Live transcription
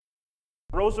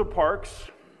Rosa Parks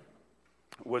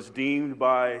was deemed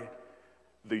by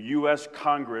the U.S.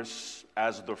 Congress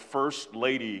as the first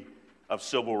lady of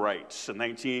civil rights. In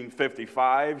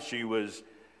 1955,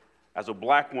 as a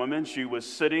black woman, she was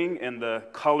sitting in the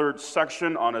colored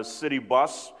section on a city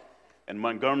bus in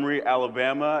Montgomery,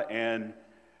 Alabama, and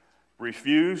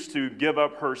refused to give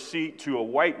up her seat to a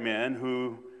white man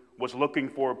who was looking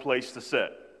for a place to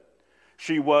sit.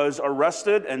 She was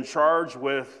arrested and charged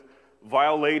with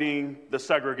violating the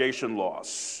segregation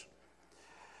laws.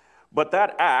 But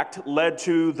that act led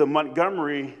to the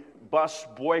Montgomery bus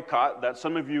boycott that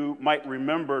some of you might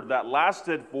remember that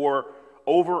lasted for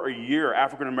over a year.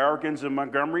 African Americans in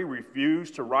Montgomery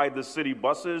refused to ride the city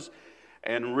buses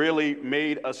and really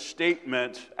made a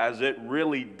statement as it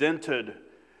really dented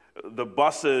the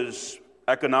buses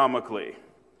economically.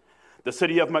 The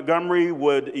city of Montgomery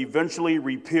would eventually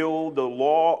repeal the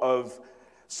law of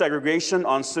segregation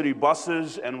on city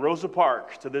buses, and Rosa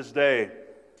Parks, to this day,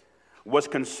 was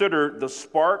considered the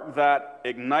spark that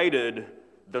ignited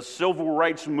the civil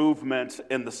rights movement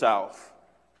in the South.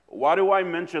 Why do I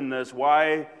mention this?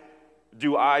 Why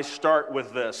do I start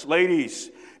with this? Ladies,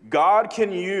 God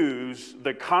can use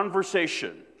the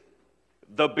conversation,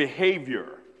 the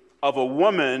behavior of a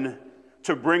woman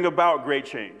to bring about great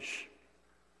change.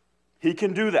 He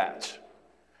can do that.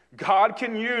 God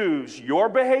can use your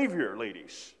behavior,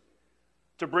 ladies,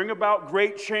 to bring about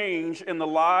great change in the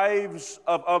lives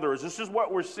of others. This is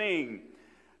what we're seeing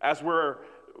as we're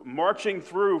marching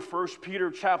through 1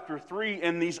 Peter chapter 3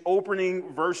 in these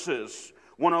opening verses.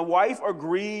 When a wife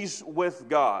agrees with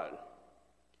God,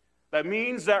 that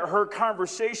means that her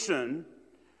conversation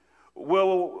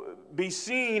will be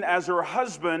seen as her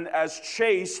husband as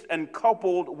chaste and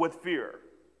coupled with fear.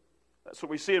 That's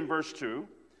what we see in verse 2.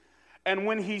 And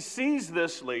when he sees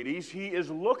this, ladies, he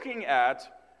is looking at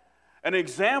an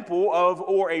example of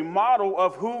or a model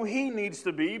of who he needs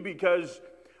to be, because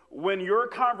when your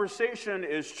conversation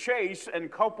is chaste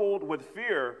and coupled with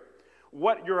fear,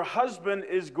 what your husband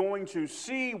is going to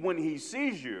see when he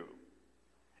sees you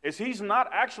is he's not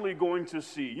actually going to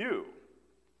see you.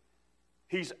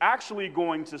 He's actually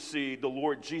going to see the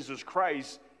Lord Jesus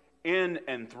Christ in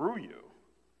and through you.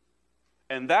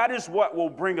 And that is what will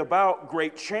bring about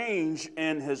great change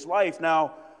in his life.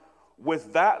 Now,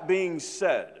 with that being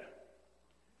said,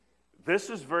 this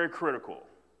is very critical.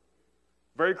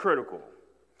 Very critical.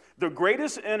 The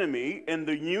greatest enemy in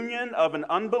the union of an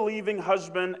unbelieving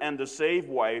husband and a saved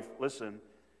wife, listen,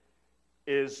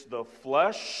 is the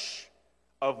flesh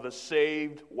of the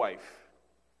saved wife.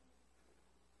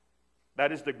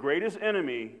 That is the greatest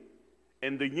enemy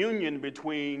in the union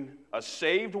between a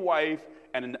saved wife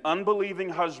and an unbelieving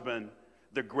husband.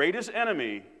 The greatest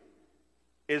enemy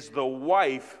is the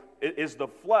wife, is the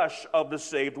flesh of the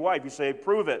saved wife. You say,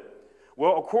 prove it.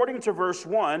 Well, according to verse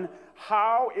 1,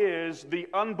 how is the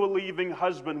unbelieving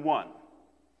husband won?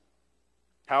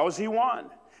 How is he won?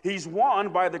 He's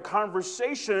won by the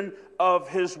conversation of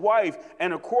his wife.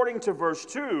 And according to verse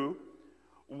 2,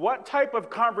 what type of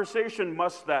conversation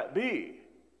must that be?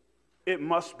 It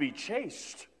must be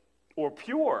chaste or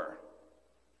pure.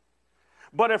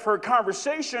 But if her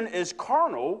conversation is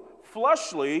carnal,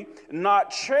 fleshly,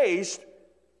 not chaste,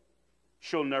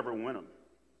 she'll never win him.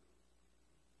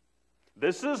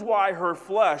 This is why her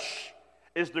flesh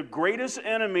is the greatest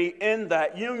enemy in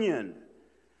that union.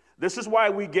 This is why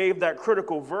we gave that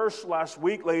critical verse last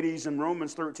week, ladies, in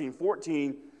Romans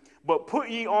 13:14. But put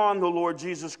ye on the Lord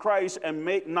Jesus Christ, and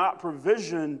make not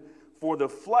provision for the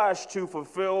flesh to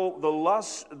fulfill the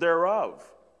lust thereof.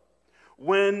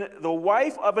 When the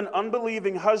wife of an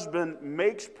unbelieving husband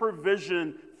makes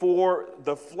provision for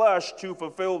the flesh to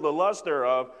fulfill the lust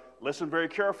thereof, listen very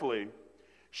carefully,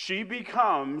 she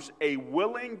becomes a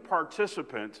willing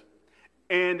participant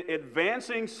in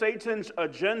advancing Satan's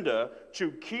agenda to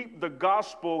keep the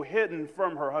gospel hidden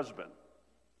from her husband.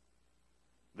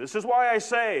 This is why I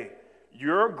say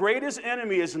your greatest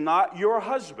enemy is not your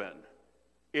husband,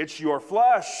 it's your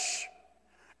flesh.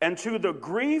 And to the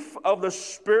grief of the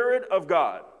Spirit of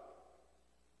God,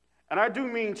 and I do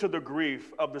mean to the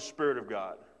grief of the Spirit of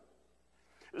God,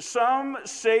 some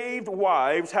saved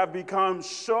wives have become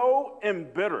so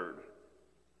embittered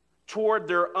toward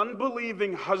their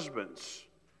unbelieving husbands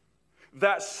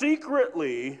that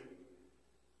secretly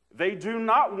they do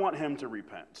not want him to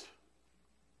repent.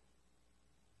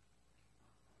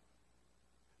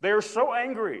 They are so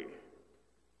angry.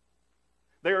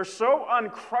 They are so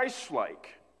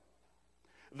un-Christ-like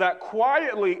that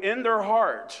quietly in their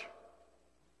heart,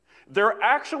 they're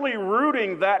actually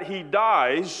rooting that he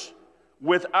dies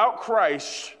without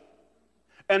Christ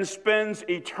and spends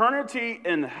eternity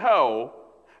in hell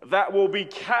that will be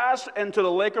cast into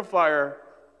the lake of fire,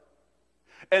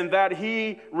 and that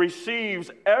he receives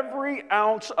every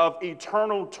ounce of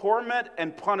eternal torment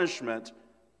and punishment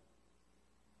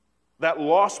that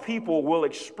lost people will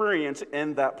experience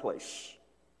in that place.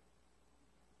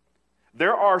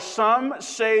 There are some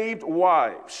saved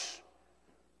wives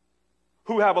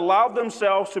who have allowed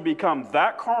themselves to become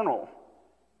that carnal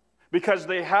because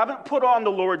they haven't put on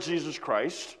the Lord Jesus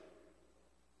Christ,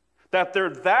 that they're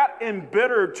that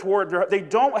embittered they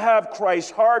don't have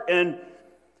Christ's heart, and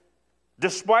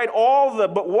despite all the,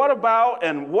 but what about,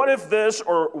 and what if this,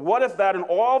 or what if that, and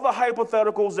all the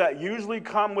hypotheticals that usually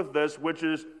come with this, which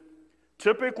is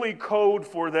typically code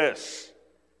for this: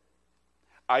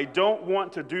 I don't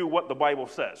want to do what the Bible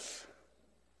says.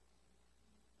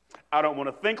 I don't want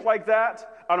to think like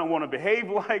that. I don't want to behave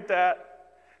like that.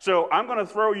 So I'm going to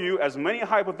throw you as many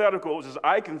hypotheticals as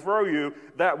I can throw you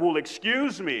that will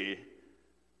excuse me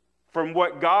from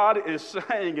what God is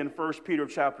saying in 1 Peter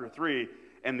chapter 3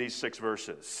 in these 6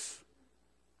 verses.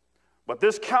 But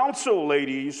this counsel,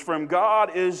 ladies, from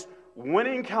God is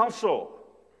winning counsel.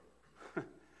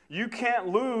 You can't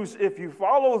lose if you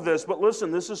follow this. But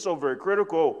listen, this is so very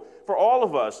critical for all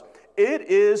of us. It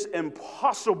is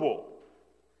impossible.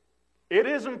 It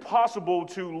is impossible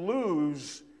to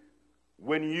lose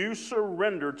when you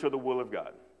surrender to the will of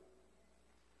God.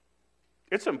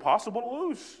 It's impossible to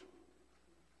lose.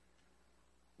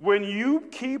 When you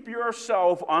keep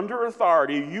yourself under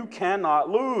authority, you cannot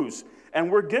lose.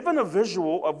 And we're given a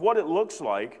visual of what it looks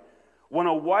like when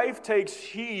a wife takes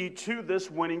heed to this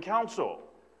winning counsel.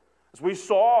 As we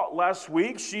saw last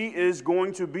week, she is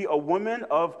going to be a woman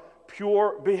of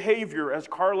pure behavior, as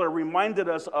Carla reminded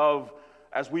us of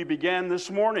as we began this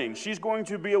morning. She's going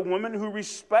to be a woman who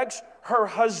respects her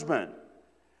husband.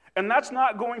 And that's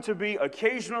not going to be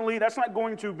occasionally, that's not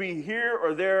going to be here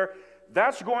or there.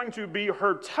 That's going to be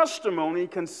her testimony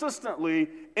consistently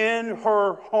in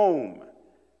her home.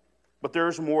 But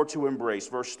there's more to embrace.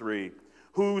 Verse 3,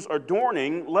 whose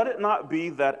adorning, let it not be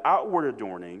that outward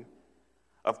adorning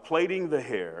of plaiting the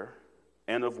hair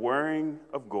and of wearing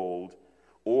of gold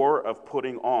or of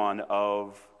putting on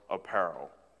of apparel.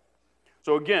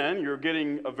 So again, you're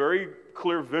getting a very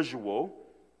clear visual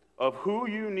of who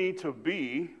you need to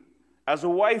be as a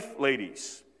wife,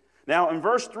 ladies. Now, in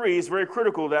verse 3, it's very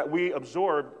critical that we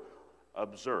observe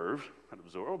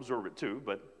it too,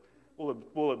 but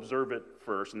we'll observe it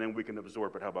first, and then we can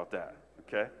absorb it. How about that?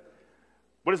 Okay?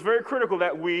 But it's very critical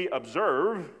that we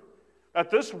observe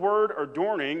that this word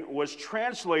adorning was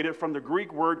translated from the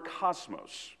Greek word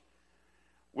cosmos,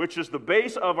 which is the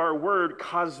base of our word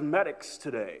cosmetics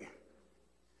today.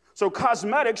 So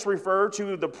cosmetics refer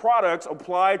to the products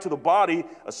applied to the body,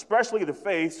 especially the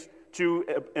face, to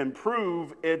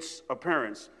improve its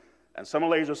appearance. And some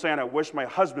ladies are saying, I wish my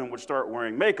husband would start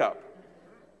wearing makeup.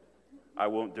 I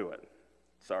won't do it.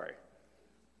 Sorry.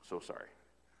 So sorry.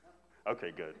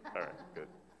 Okay, good. All right, good.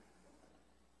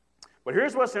 But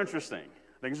here's what's interesting.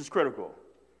 I think this is critical.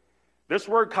 This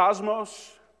word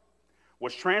cosmos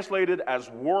was translated as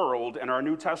world in our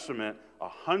New Testament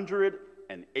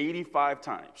 185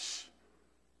 times.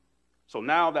 So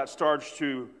now that starts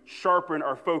to sharpen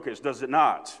our focus, does it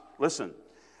not? Listen,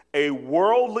 a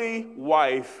worldly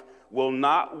wife will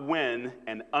not win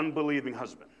an unbelieving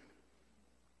husband.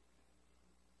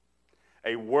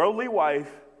 A worldly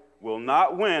wife will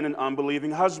not win an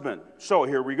unbelieving husband. So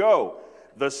here we go.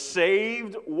 The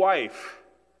saved wife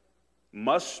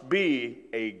must be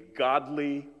a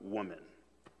godly woman.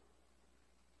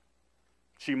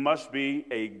 She must be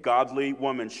a godly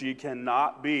woman. She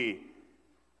cannot be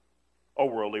a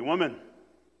worldly woman.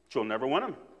 She'll never win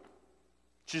him.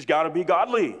 She's got to be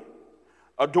godly.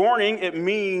 Adorning, it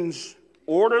means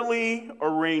orderly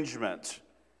arrangement.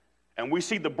 And we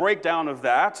see the breakdown of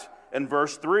that in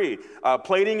verse 3.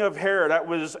 Plaiting of hair, that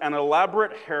was an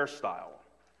elaborate hairstyle.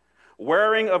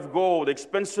 Wearing of gold,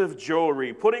 expensive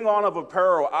jewelry. Putting on of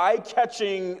apparel,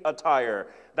 eye-catching attire.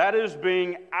 That is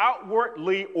being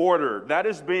outwardly ordered. That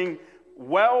is being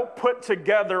well put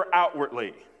together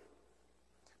outwardly.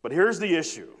 But here's the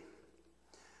issue.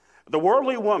 The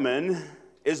worldly woman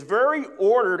is very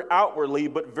ordered outwardly,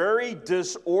 but very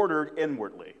disordered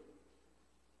inwardly.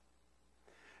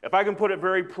 If I can put it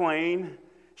very plain,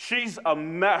 she's a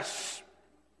mess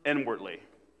inwardly.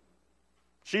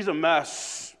 She's a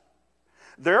mess.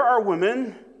 There are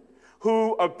women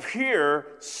who appear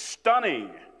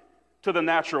stunning to the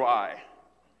natural eye.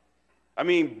 I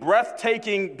mean,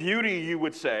 breathtaking beauty, you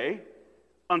would say,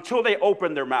 until they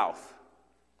open their mouth.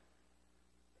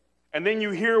 And then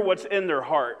you hear what's in their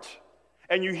heart,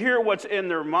 and you hear what's in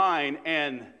their mind,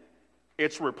 and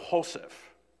it's repulsive.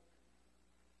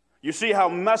 You see how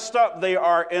messed up they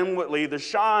are inwardly. The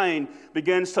shine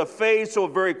begins to fade so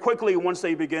very quickly once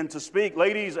they begin to speak.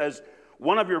 Ladies, as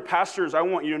one of your pastors, I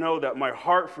want you to know that my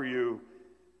heart for you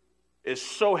is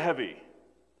so heavy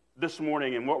this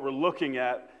morning in what we're looking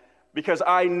at, because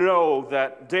I know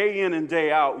that day in and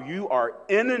day out, you are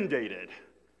inundated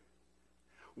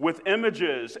with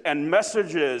images and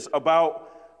messages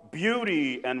about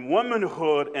beauty and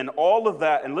womanhood and all of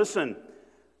that. And listen,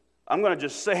 I'm going to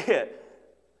just say it.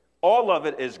 All of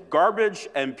it is garbage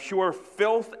and pure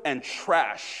filth and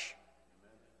trash,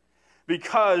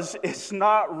 because it's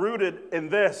not rooted in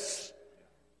this.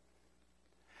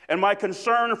 And my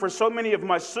concern for so many of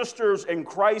my sisters in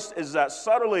Christ is that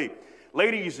subtly,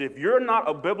 ladies, if you're not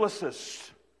a biblicist,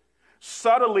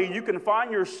 subtly you can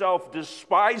find yourself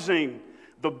despising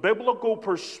the biblical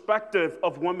perspective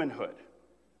of womanhood.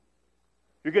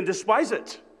 You can despise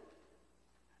it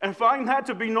and find that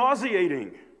to be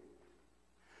nauseating.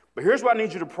 But here's what I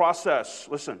need you to process.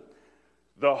 Listen,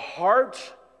 the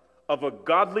heart of a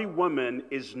godly woman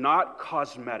is not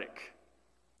cosmetic.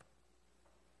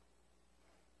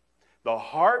 The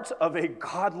heart of a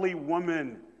godly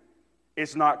woman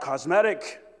is not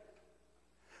cosmetic.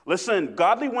 Listen,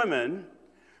 godly women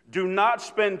do not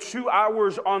spend 2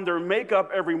 hours on their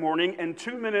makeup every morning and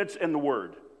 2 minutes in the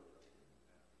Word.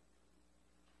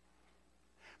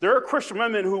 There are Christian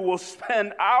women who will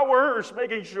spend hours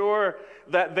making sure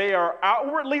that they are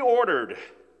outwardly ordered,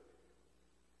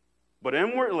 but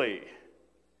inwardly,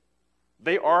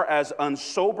 they are as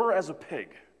unsober as a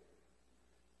pig.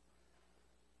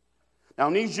 Now,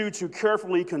 I need you to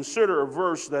carefully consider a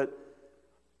verse that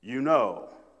you know.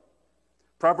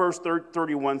 Proverbs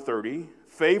 31:30,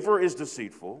 favor is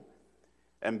deceitful,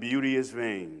 and beauty is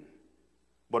vain,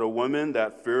 but a woman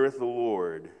that feareth the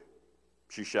Lord,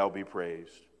 she shall be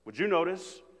praised. Would you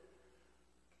notice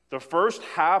the first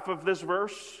half of this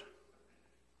verse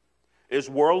is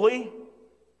worldly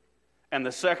and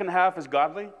the second half is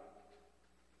godly?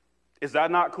 Is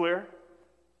that not clear?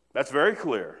 That's very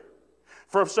clear.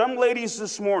 For some ladies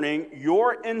this morning,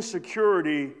 your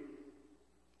insecurity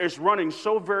is running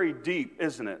so very deep,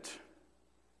 isn't it?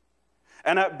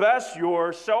 And at best,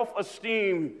 your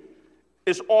self-esteem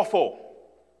is awful.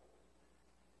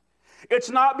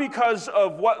 It's not because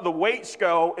of what the weight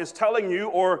scale is telling you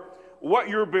or what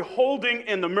you're beholding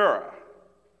in the mirror.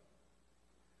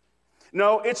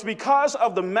 No, it's because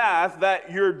of the math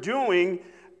that you're doing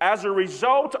as a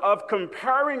result of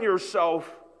comparing yourself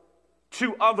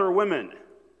to other women.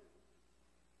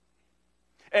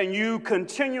 And you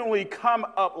continually come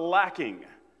up lacking.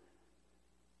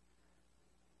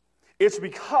 It's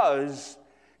because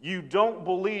you don't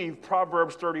believe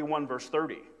Proverbs 31, verse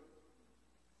 30.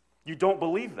 You don't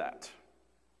believe that.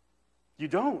 You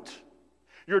don't.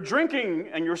 You're drinking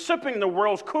and you're sipping the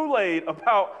world's Kool-Aid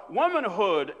about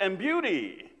womanhood and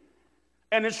beauty,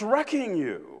 and it's wrecking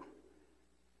you.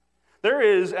 There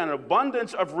is an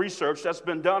abundance of research that's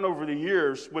been done over the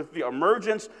years with the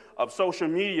emergence of social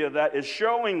media that is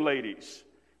showing, ladies,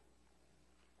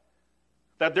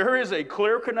 that there is a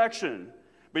clear connection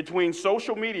between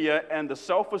social media and the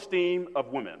self-esteem of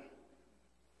women.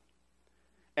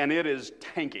 And it is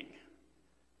tanking.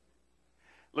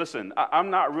 Listen, I'm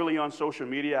not really on social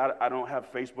media. I don't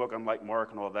have Facebook. I'm like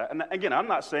Mark and all that. And again, I'm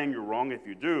not saying you're wrong if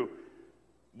you do,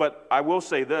 but I will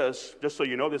say this, just so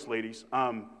you know this, ladies.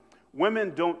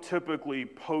 Women don't typically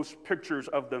post pictures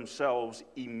of themselves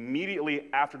immediately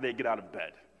after they get out of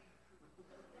bed.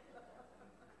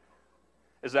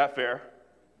 Is that fair?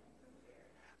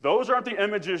 Those aren't the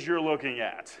images you're looking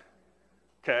at,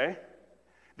 okay?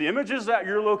 The images that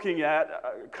you're looking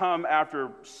at come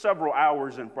after several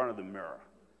hours in front of the mirror.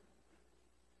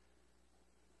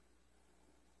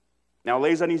 Now,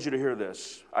 ladies, I need you to hear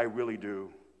this. I really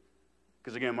do.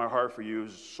 Because again, my heart for you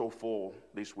is so full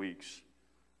these weeks.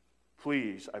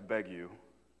 Please, I beg you.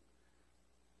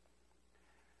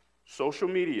 Social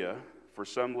media, for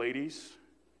some ladies,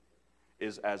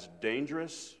 is as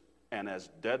dangerous and as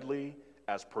deadly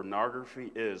as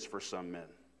pornography is for some men.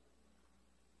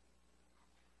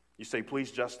 You say,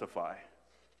 please justify.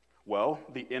 Well,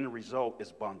 the end result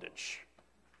is bondage.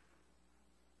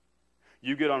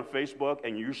 You get on Facebook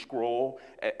and you scroll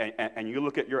and you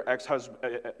look at your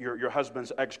ex-husband, your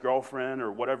husband's ex-girlfriend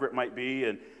or whatever it might be,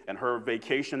 and her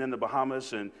vacation in the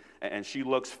Bahamas, and she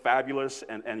looks fabulous,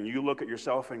 and you look at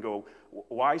yourself and go,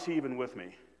 why is he even with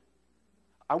me?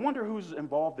 I wonder who's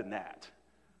involved in that.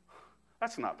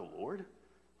 That's not the Lord.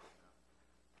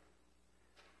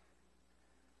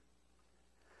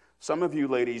 Some of you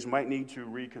ladies might need to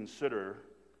reconsider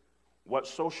what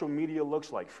social media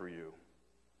looks like for you.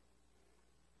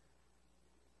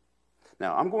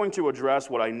 Now, I'm going to address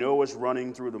what I know is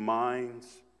running through the minds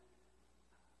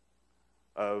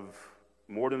of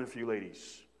more than a few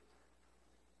ladies,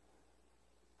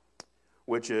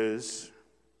 which is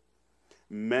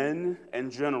men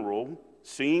in general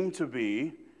seem to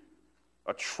be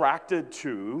attracted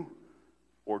to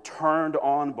or turned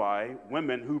on by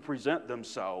women who present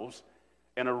themselves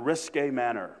in a risque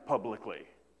manner publicly.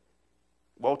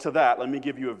 Well, to that, let me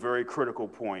give you a very critical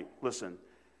point. Listen,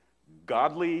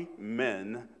 godly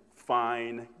men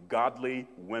find godly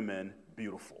women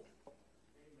beautiful.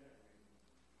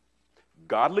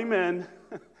 Godly men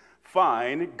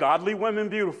find godly women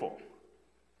beautiful.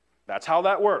 That's how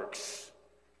that works,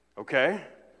 okay?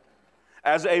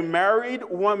 As a married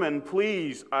woman,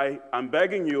 please, I'm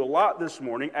begging you a lot this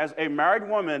morning, as a married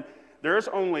woman, there's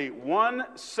only one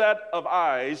set of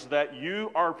eyes that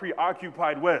you are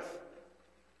preoccupied with.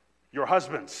 Your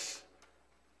husband's.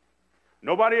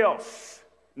 Nobody else.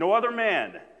 No other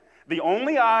man. The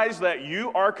only eyes that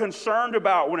you are concerned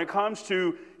about when it comes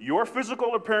to your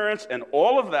physical appearance and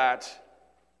all of that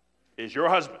is your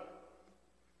husband.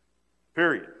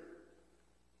 Period.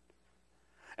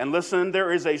 And listen,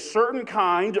 there is a certain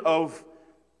kind of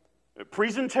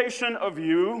presentation of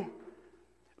you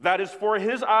that is for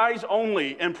his eyes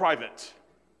only in private.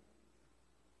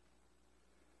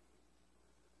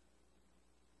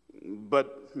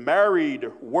 But married,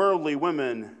 worldly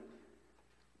women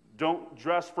don't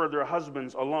dress for their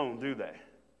husbands alone, do they?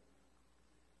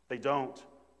 They don't.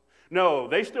 No,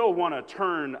 they still want to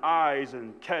turn eyes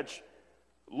and catch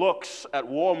looks at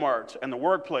Walmart and the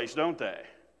workplace, don't they?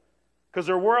 Because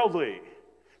they're worldly.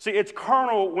 See, it's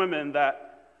carnal women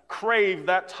that crave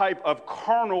that type of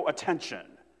carnal attention.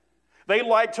 They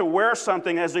like to wear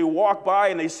something as they walk by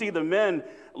and they see the men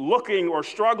looking or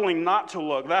struggling not to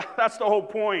look. That's the whole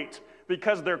point,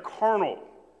 because they're carnal.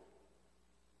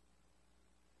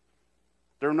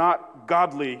 They're not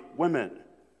godly women.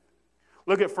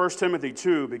 Look at 1 Timothy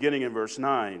 2, beginning in verse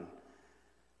 9.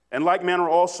 In like manner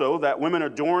also, that women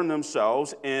adorn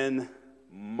themselves in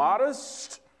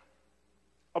modest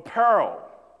apparel.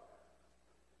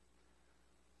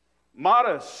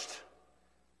 Modest.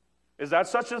 Is that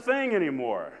such a thing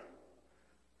anymore?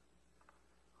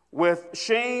 With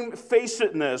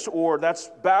shamefacedness, or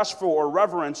that's bashful or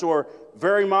reverence, or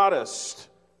very modest.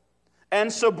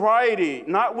 And sobriety,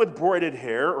 not with braided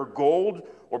hair or gold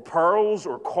or pearls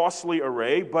or costly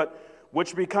array, but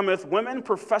which becometh women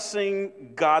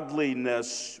professing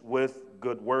godliness with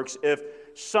good works. If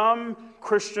some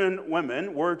Christian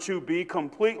women were to be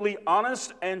completely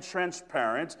honest and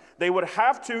transparent, they would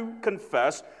have to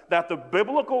confess that the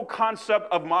biblical concept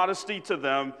of modesty to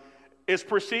them is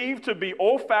perceived to be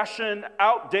old-fashioned,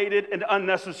 outdated, and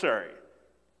unnecessary.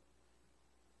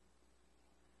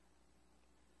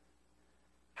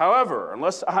 However,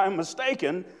 unless I'm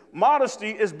mistaken,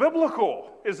 modesty is biblical,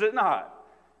 is it not?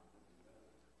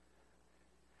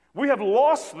 We have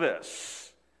lost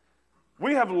this.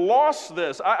 We have lost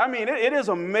this. I mean, it is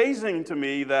amazing to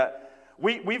me that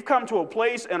we've come to a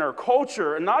place in our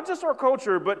culture, and not just our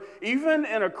culture, but even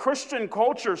in a Christian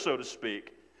culture, so to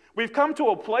speak, we've come to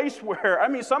a place where, I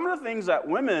mean, some of the things that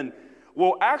women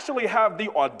will actually have the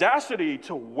audacity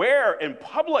to wear in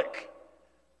public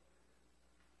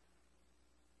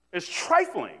is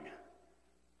trifling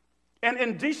and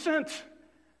indecent.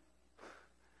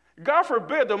 God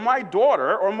forbid that my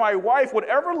daughter or my wife would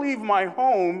ever leave my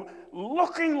home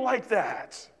looking like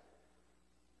that.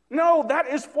 No, that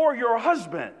is for your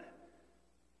husband.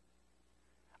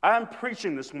 I'm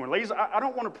preaching this morning. Ladies, I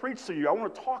don't want to preach to you. I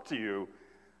want to talk to you.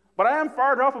 But I am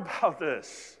fired up about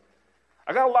this.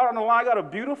 I got a lot on the line. I got a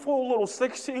beautiful little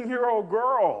 16-year-old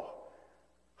girl.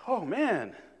 Oh,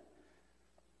 man.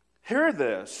 Hear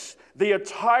this. The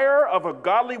attire of a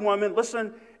godly woman,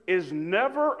 listen, is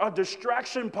never a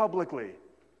distraction publicly.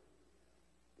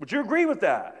 Would you agree with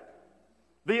that?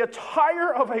 The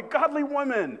attire of a godly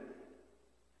woman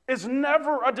is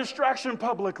never a distraction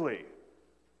publicly.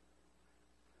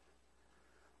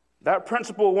 That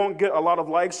principle won't get a lot of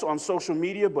likes on social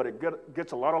media, but it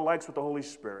gets a lot of likes with the Holy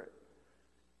Spirit.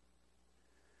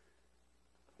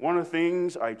 One of the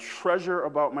things I treasure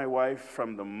about my wife,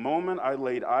 from the moment I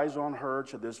laid eyes on her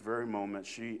to this very moment,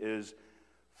 she is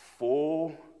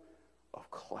full of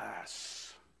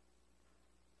class.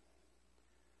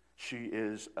 She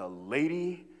is a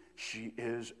lady. She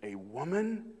is a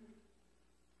woman.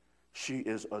 She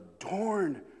is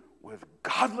adorned with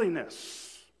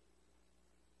godliness.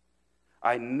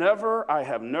 I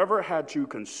have never had to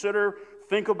consider,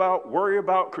 think about, worry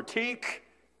about, critique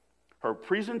her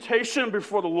presentation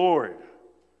before the Lord.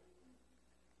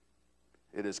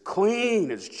 It is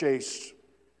clean, it's chaste.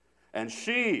 And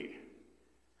she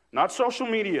not social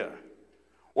media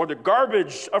or the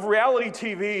garbage of reality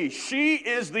TV. She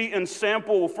is the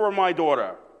ensample for my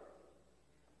daughter.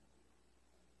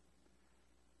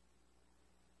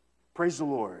 Praise the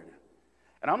Lord.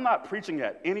 And I'm not preaching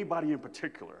at anybody in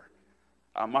particular.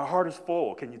 My heart is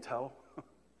full, can you tell?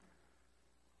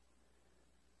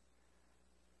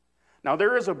 Now,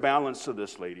 there is a balance to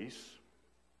this, ladies.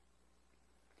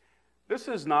 This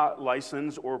is not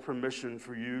license or permission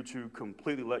for you to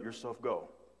completely let yourself go.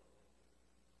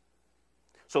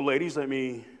 So, ladies, let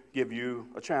me give you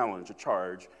a challenge, a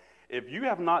charge. If you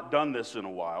have not done this in a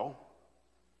while,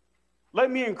 let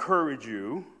me encourage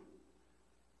you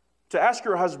to ask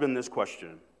your husband this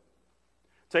question.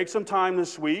 Take some time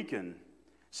this week and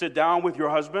sit down with your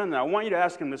husband, and I want you to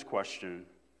ask him this question.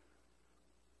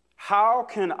 How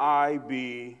can I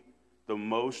be the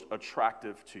most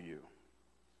attractive to you?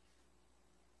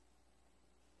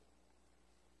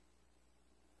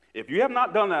 If you have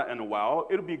not done that in a while,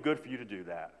 it'll be good for you to do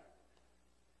that.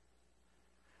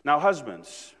 Now,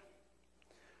 husbands,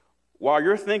 while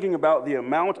you're thinking about the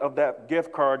amount of that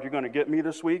gift card you're going to get me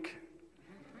this week,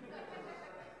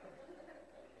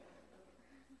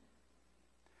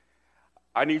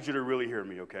 I need you to really hear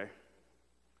me, okay?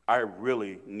 I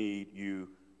really need you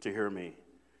to hear me.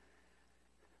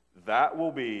 That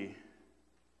will be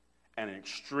an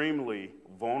extremely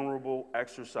vulnerable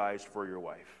exercise for your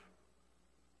wife.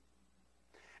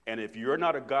 And if you're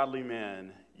not a godly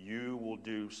man, you will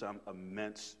do some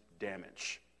immense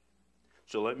damage.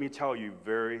 So let me tell you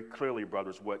very clearly,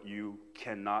 brothers, what you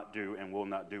cannot do and will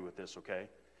not do with this, okay?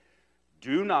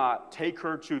 Do not take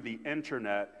her to the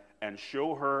internet and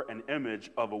show her an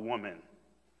image of a woman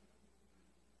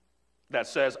that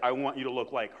says, I want you to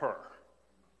look like her.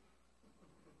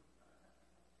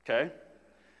 Okay?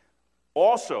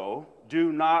 Also,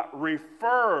 do not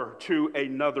refer to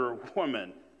another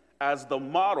woman as the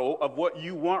model of what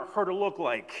you want her to look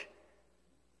like.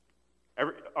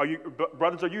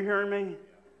 Brothers, are you hearing me?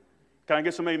 Can I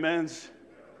get some amens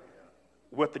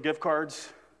with the gift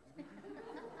cards?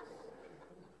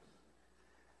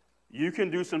 You can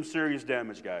do some serious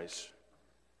damage, guys.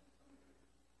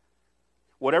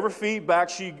 Whatever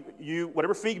feedback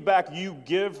you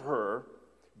give her,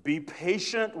 be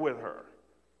patient with her.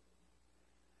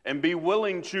 And be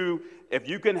willing to, if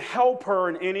you can help her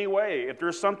in any way, if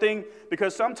there's something,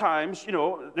 because sometimes,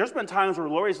 there's been times where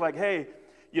Lori's like, hey,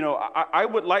 I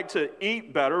would like to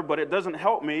eat better, but it doesn't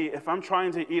help me if I'm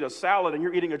trying to eat a salad and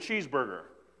you're eating a cheeseburger.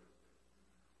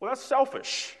 Well, that's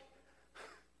selfish.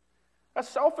 That's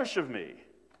selfish of me,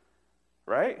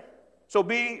 right? So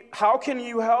how can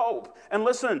you help? And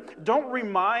listen, don't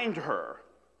remind her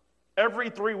every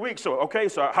 3 weeks. So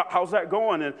how's that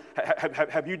going? And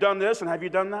have you done this and have you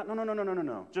done that?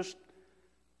 No. Just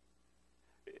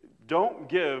don't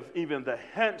give even the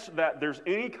hint that there's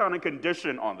any kind of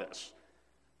condition on this.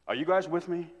 Are you guys with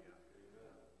me?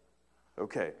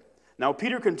 Okay. Now,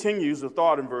 Peter continues the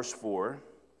thought in verse 4.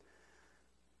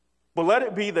 But let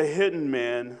it be the hidden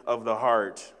man of the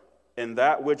heart, and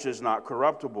that which is not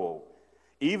corruptible,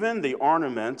 even the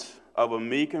ornament of a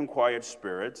meek and quiet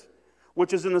spirit,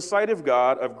 which is in the sight of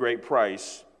God of great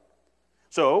price.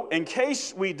 So, in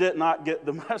case we did not get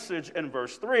the message in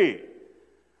verse 3,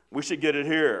 we should get it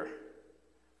here.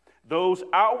 Those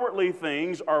outwardly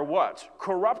things are what?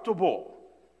 Corruptible.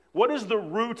 What is the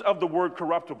root of the word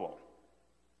corruptible?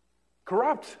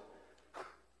 Corrupt.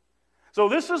 So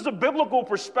this is the biblical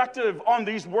perspective on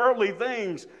these worldly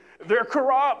things. They're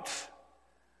corrupt.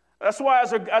 That's why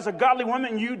as a godly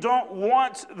woman, you don't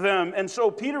want them. And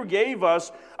so Peter gave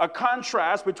us a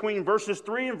contrast between verses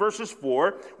 3 and verses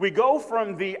 4. We go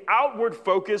from the outward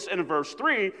focus in verse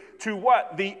 3 to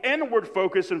what? The inward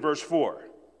focus in verse 4.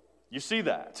 You see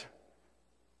that?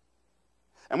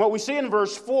 And what we see in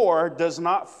verse 4 does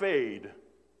not fade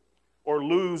or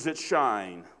lose its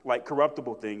shine like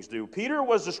corruptible things do. Peter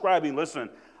was describing,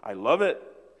 listen, I love it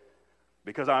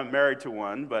because I'm married to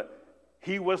one, but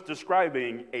he was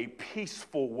describing a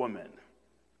peaceful woman.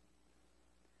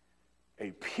 A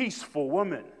peaceful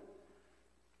woman.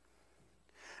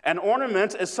 An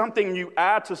ornament is something you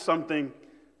add to something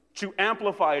to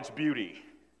amplify its beauty,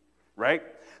 right?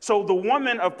 So the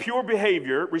woman of pure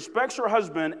behavior respects her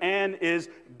husband and is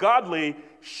godly.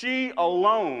 She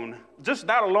alone, just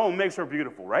that alone makes her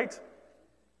beautiful, right?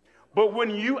 But when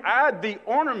you add the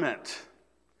ornament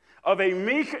of a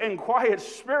meek and quiet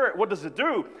spirit, what does it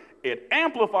do? It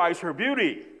amplifies her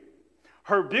beauty.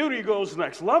 Her beauty goes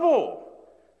next level.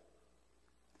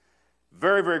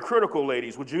 Very, very critical,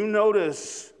 ladies. Would you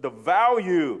notice the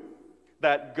value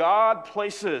that God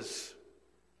places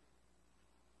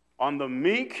on the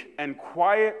meek and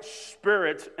quiet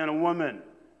spirit in a woman?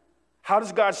 How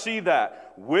does God see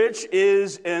that? Which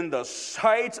is in the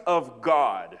sight of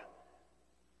God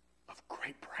of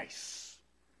great price.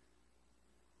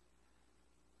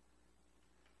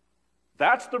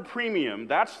 That's the premium,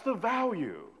 that's the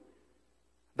value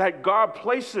that God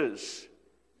places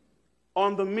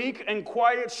on the meek and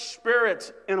quiet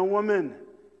spirit in a woman.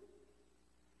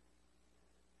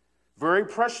 Very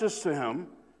precious to him,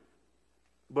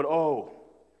 but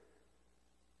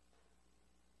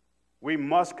we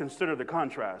must consider the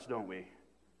contrast, don't we?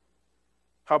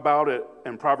 How about it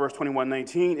in Proverbs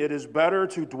 21:19? It is better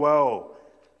to dwell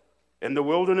in the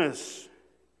wilderness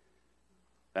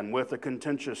than with a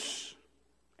contentious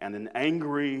and an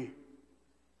angry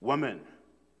woman.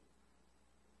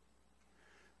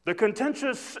 The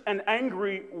contentious and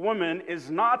angry woman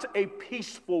is not a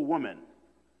peaceful woman.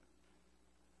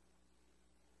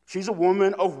 She's a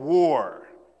woman of war.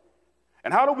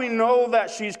 And how do we know that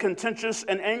she's contentious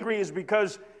and angry is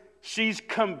because she's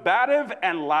combative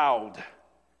and loud,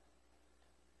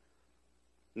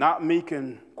 not meek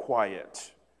and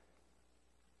quiet.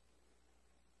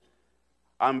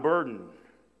 I'm burdened.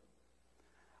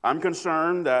 I'm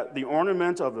concerned that the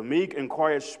ornament of a meek and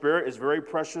quiet spirit is very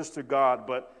precious to God,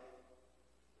 but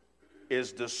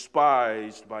is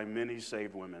despised by many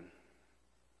saved women.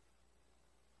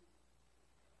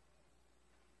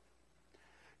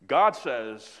 God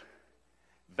says,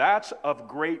 that's of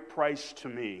great price to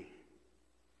me.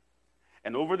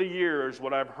 And over the years,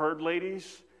 what I've heard,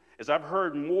 ladies, is I've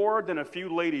heard more than a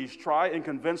few ladies try and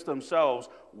convince themselves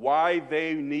why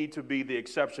they need to be the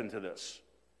exception to this.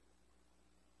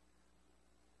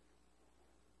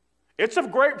 It's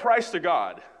of great price to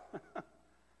God.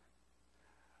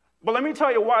 But let me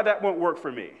tell you why that won't work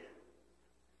for me.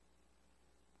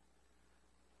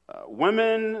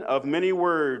 Women of many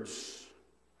words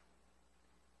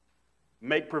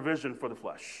make provision for the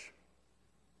flesh.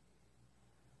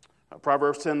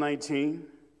 Proverbs 10:19.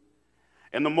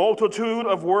 In the multitude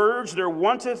of words there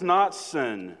wanteth not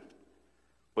sin,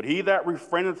 but he that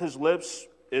refraineth his lips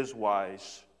is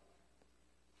wise.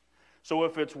 So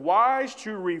if it's wise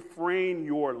to refrain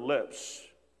your lips,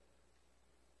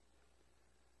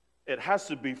 it has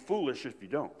to be foolish if you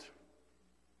don't.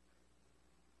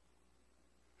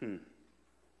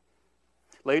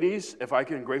 Ladies, if I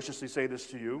can graciously say this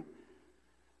to you,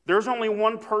 there's only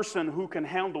one person who can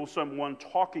handle someone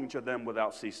talking to them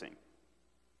without ceasing.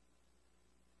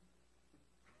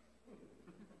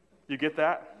 You get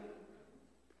that?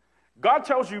 God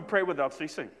tells you pray without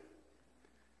ceasing.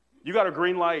 You got a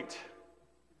green light.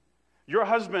 Your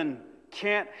husband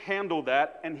can't handle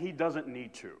that, and he doesn't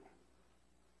need to.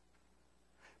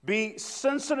 Be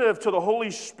sensitive to the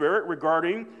Holy Spirit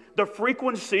regarding the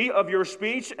frequency of your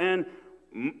speech and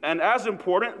as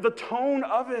important, the tone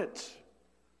of it.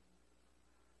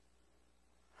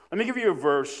 Let me give you a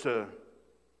verse to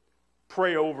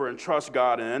pray over and trust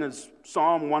God in. It's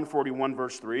Psalm 141,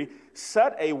 verse 3.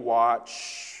 Set a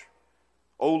watch,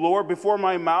 O Lord, before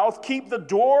my mouth. Keep the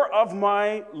door of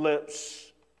my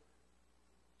lips.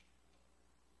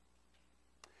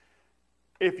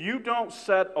 If you don't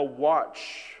set a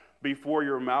watch before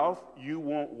your mouth, you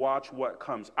won't watch what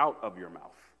comes out of your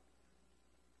mouth.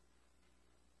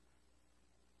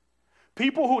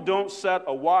 People who don't set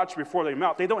a watch before their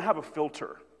mouth, they don't have a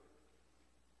filter.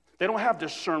 They don't have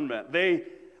discernment.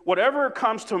 Whatever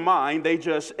comes to mind,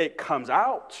 it comes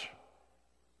out.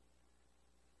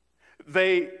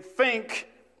 They think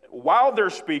while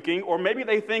they're speaking, or maybe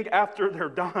they think after they're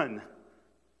done.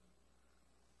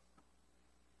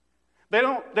 They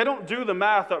don't do the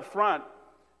math up front.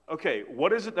 Okay,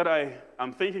 what is it that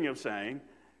I'm thinking of saying?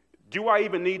 Do I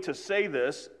even need to say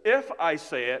this? If I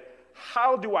say it,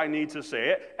 how do I need to say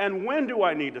it? And when do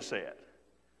I need to say it?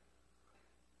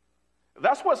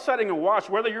 That's what setting a watch,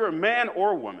 whether you're a man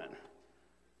or a woman.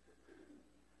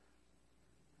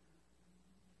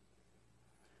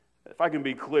 If I can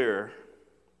be clear,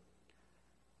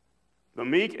 the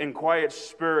meek and quiet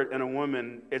spirit in a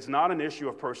woman is not an issue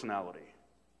of personality.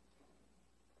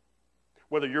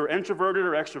 Whether you're introverted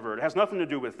or extroverted, it has nothing to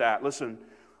do with that. Listen,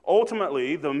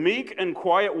 ultimately, the meek and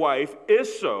quiet wife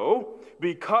is so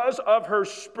because of her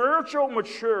spiritual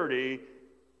maturity,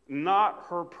 not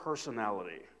her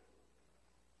personality.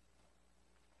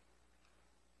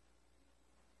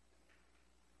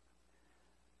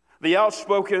 The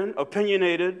outspoken,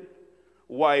 opinionated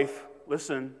wife,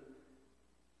 listen,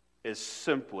 is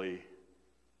simply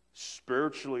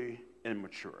spiritually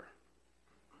immature.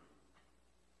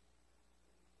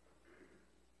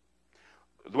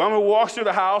 The woman who walks through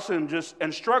the house and just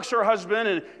instructs her husband,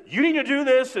 and you need to do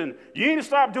this, and you need to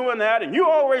stop doing that, and you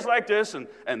always like this, and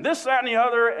this, that, and the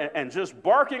other, and just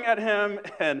barking at him,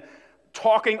 and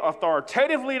talking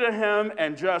authoritatively to him,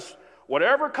 and just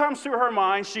whatever comes to her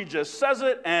mind, she just says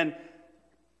it, and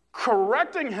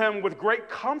correcting him with great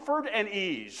comfort and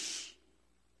ease.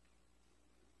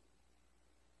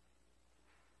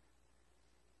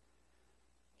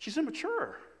 She's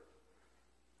immature.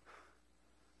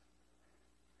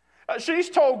 She's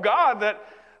told God that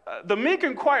the meek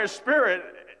and quiet spirit,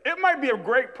 it might be of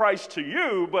great price to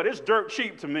you, but it's dirt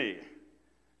cheap to me.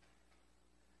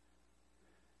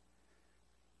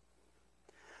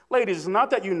 Ladies, it's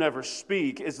not that you never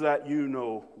speak, it's that you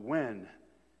know when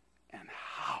and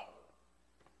how.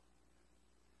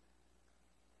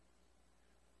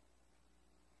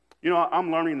 You know,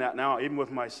 I'm learning that now, even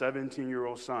with my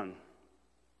 17-year-old son.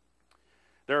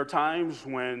 There are times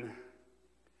when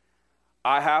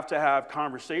I have to have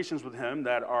conversations with him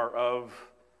that are of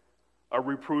a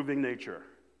reproving nature,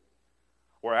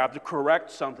 or I have to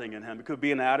correct something in him. It could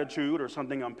be an attitude or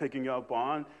something I'm picking up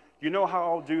on. You know how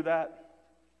I'll do that?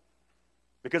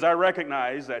 Because I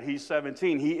recognize that he's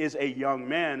 17, he is a young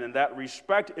man, and that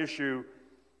respect issue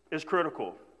is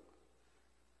critical.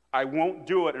 I won't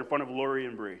do it in front of Lori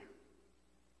and Bree.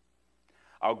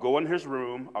 I'll go in his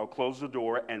room, I'll close the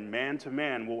door, and man to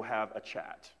man, we'll have a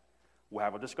chat. We'll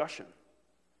have a discussion.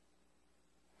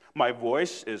 My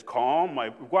voice is calm.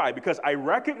 Why? Because I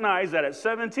recognize that at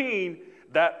 17,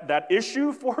 that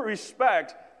issue for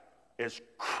respect is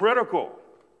critical.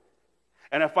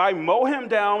 And if I mow him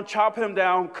down, chop him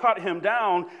down, cut him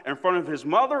down in front of his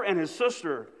mother and his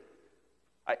sister,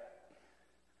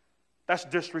 that's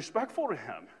disrespectful to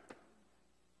him.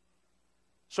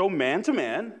 So man to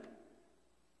man,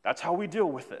 that's how we deal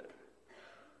with it.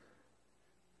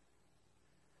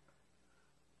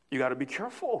 You got to be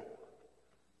careful.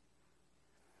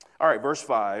 All right, verse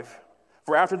 5.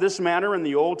 For after this manner in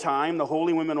the old time, the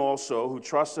holy women also, who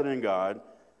trusted in God,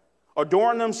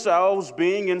 adorned themselves,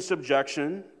 being in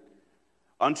subjection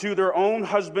unto their own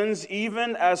husbands,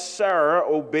 even as Sarah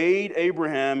obeyed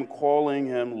Abraham, calling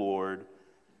him Lord,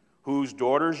 whose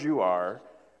daughters you are,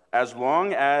 as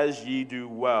long as ye do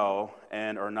well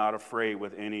and are not afraid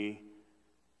with any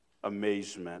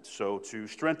amazement. So to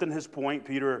strengthen his point,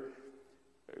 Peter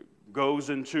goes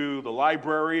into the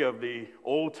library of the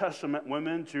Old Testament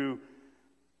women to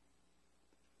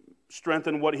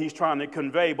strengthen what he's trying to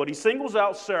convey, but he singles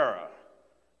out Sarah,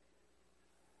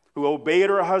 who obeyed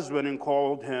her husband and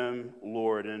called him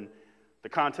Lord. And the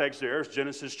context there is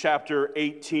Genesis chapter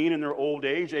 18. In their old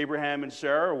age, Abraham and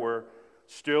Sarah were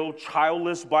still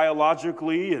childless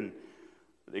biologically, and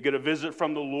they get a visit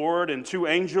from the Lord and two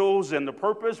angels, and the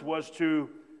purpose was to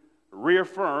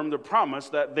reaffirm the promise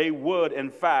that they would, in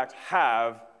fact,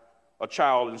 have a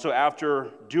child. And so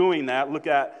after doing that, look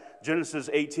at Genesis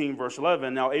 18, verse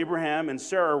 11. Now Abraham and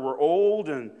Sarah were old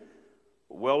and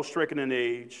well stricken in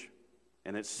age,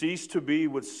 and it ceased to be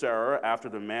with Sarah after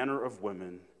the manner of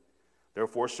women.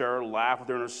 Therefore Sarah laughed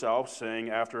within herself, saying,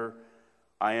 after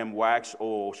I am waxed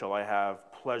old, shall I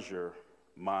have pleasure,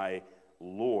 my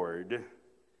Lord,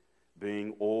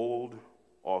 being old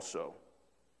also.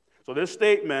 So this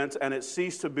statement, and it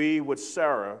ceased to be with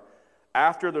Sarah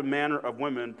after the manner of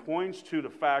women, points to the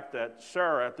fact that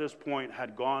Sarah at this point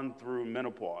had gone through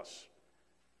menopause,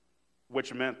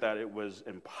 which meant that it was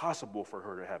impossible for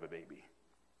her to have a baby,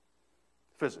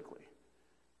 physically.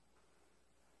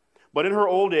 But in her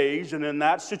old age, and in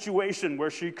that situation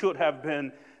where she could have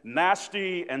been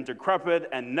nasty and decrepit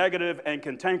and negative and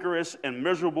cantankerous and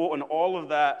miserable and all of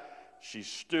that, she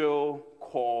still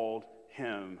called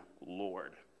him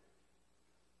Lord.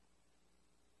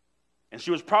 And she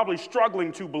was probably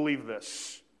struggling to believe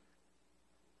this.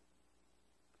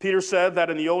 Peter said that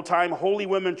in the old time, holy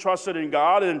women trusted in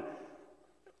God. And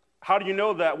how do you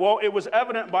know that? Well, it was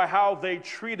evident by how they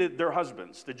treated their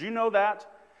husbands. Did you know that?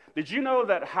 Did you know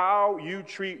that how you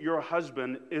treat your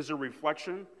husband is a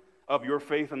reflection of your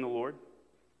faith in the Lord?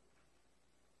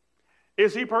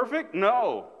 Is he perfect?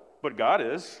 No, but God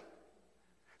is.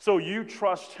 So you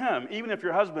trust him, even if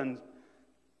your husband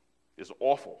is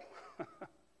awful.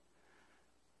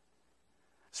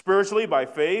 Spiritually, by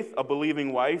faith, a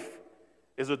believing wife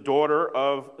is a daughter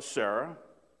of Sarah.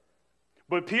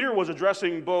 But Peter was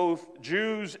addressing both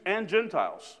Jews and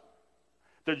Gentiles.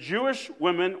 The Jewish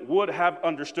women would have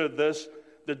understood this.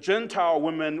 The Gentile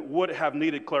women would have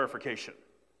needed clarification,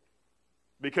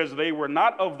 because they were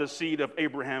not of the seed of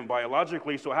Abraham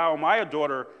biologically. So how am I a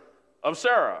daughter of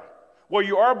Sarah? Well,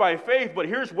 you are by faith, but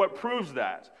here's what proves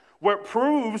that. What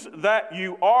proves that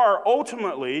you are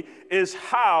ultimately is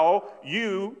how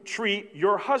you treat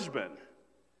your husband.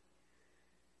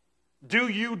 Do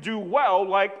you do well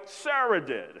like Sarah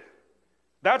did?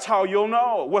 That's how you'll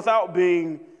know, without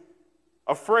being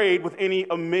afraid with any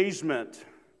amazement.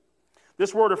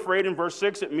 This word afraid in verse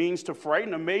 6, it means to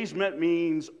frighten. Amazement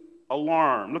means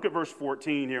alarm. Look at verse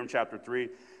 14 here in chapter 3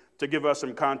 to give us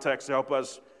some context to help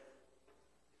us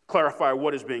clarify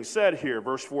what is being said here.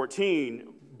 Verse 14,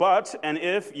 but, and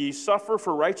if ye suffer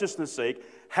for righteousness' sake,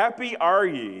 happy are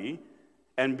ye,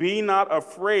 and be not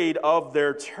afraid of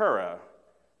their terror,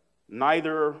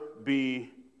 neither be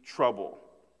troubled.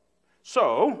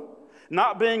 So,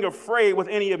 not being afraid with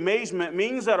any amazement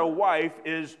means that a wife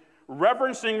is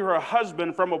reverencing her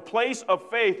husband from a place of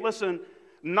faith, listen,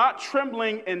 not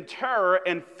trembling in terror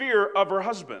and fear of her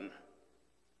husband.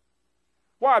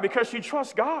 Why? Because she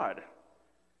trusts God.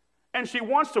 And she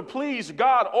wants to please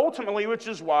God ultimately, which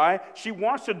is why she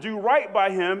wants to do right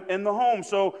by him in the home.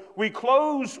 So we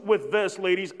close with this,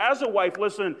 ladies. As a wife,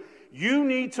 listen, you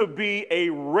need to be a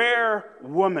rare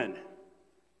woman.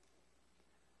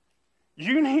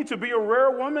 You need to be a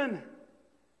rare woman.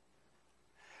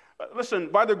 Listen,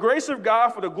 by the grace of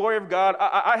God, for the glory of God,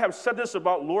 I have said this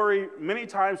about Lori many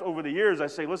times over the years. I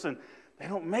say, listen, they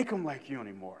don't make them like you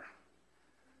anymore.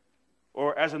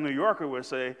 Or as a New Yorker would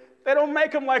say, they don't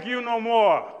make them like you no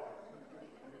more.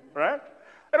 Right?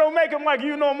 They don't make them like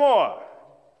you no more.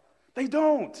 They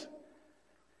don't.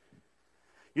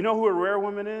 You know who a rare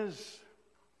woman is?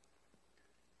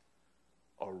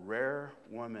 A rare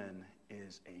woman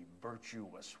is a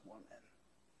virtuous woman.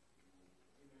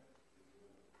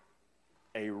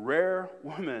 A rare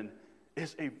woman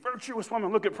is a virtuous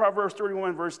woman. Look at Proverbs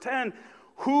 31, verse 10.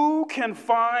 Who can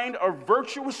find a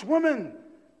virtuous woman?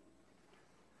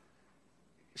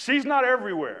 She's not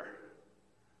everywhere.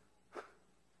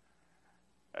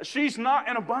 She's not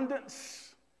in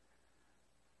abundance.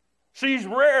 She's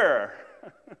rare.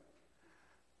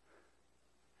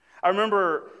 I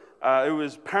remember it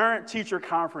was parent-teacher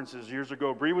conferences years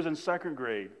ago. Bree was in second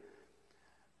grade.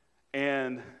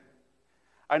 And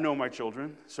I know my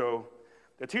children. So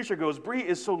the teacher goes, Bree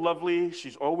is so lovely.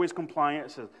 She's always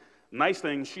compliant. Says, nice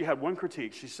thing. She had one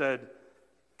critique. She said,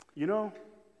 you know,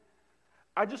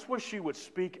 I just wish she would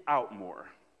speak out more.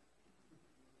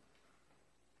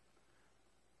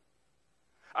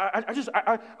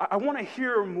 I want to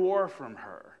hear more from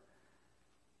her.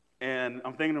 And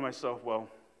I'm thinking to myself, well,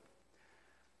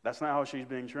 that's not how she's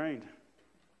being trained.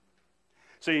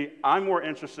 See, I'm more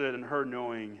interested in her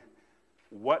knowing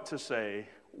what to say,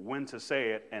 when to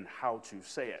say it, and how to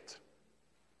say it.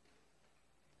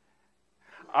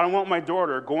 I don't want my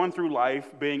daughter going through life,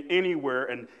 being anywhere,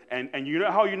 and you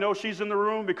know how you know she's in the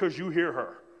room? Because you hear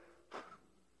her.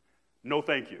 No,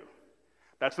 thank you.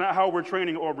 That's not how we're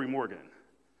training Aubrey Morgan.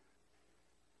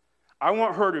 I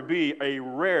want her to be a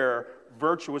rare,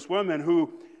 virtuous woman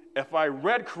who, if I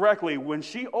read correctly, when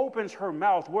she opens her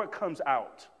mouth, what comes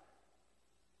out?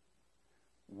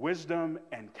 Wisdom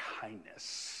and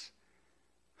kindness.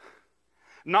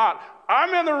 Not,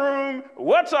 I'm in the room,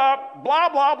 what's up, blah,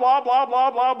 blah, blah, blah,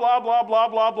 blah, blah, blah, blah, blah,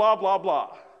 blah, blah, blah,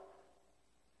 blah.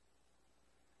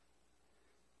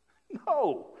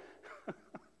 No.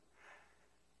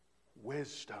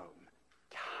 Wisdom,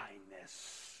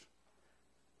 kindness.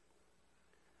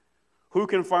 Who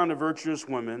can find a virtuous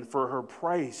woman? For her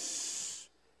price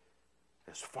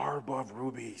is far above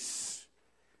rubies.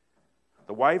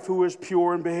 The wife who is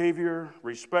pure in behavior,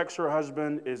 respects her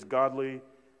husband, is godly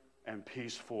and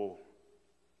peaceful,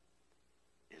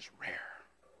 is rare.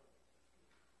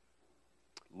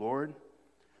 Lord,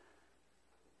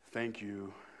 thank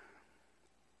you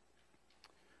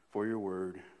for your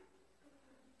word.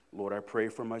 Lord, I pray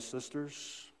for my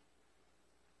sisters.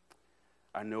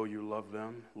 I know you love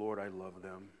them. Lord, I love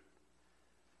them.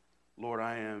 Lord,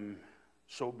 I am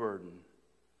so burdened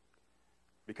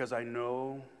because I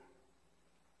know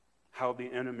how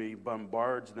the enemy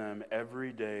bombards them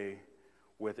every day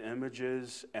with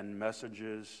images and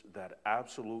messages that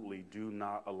absolutely do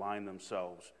not align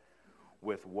themselves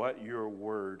with what your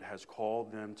word has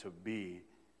called them to be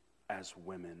as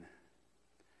women.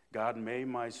 God, may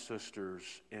my sisters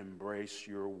embrace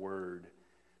your word.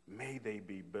 May they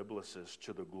be biblicists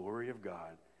to the glory of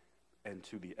God and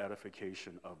to the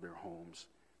edification of their homes.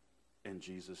 In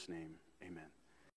Jesus' name, amen.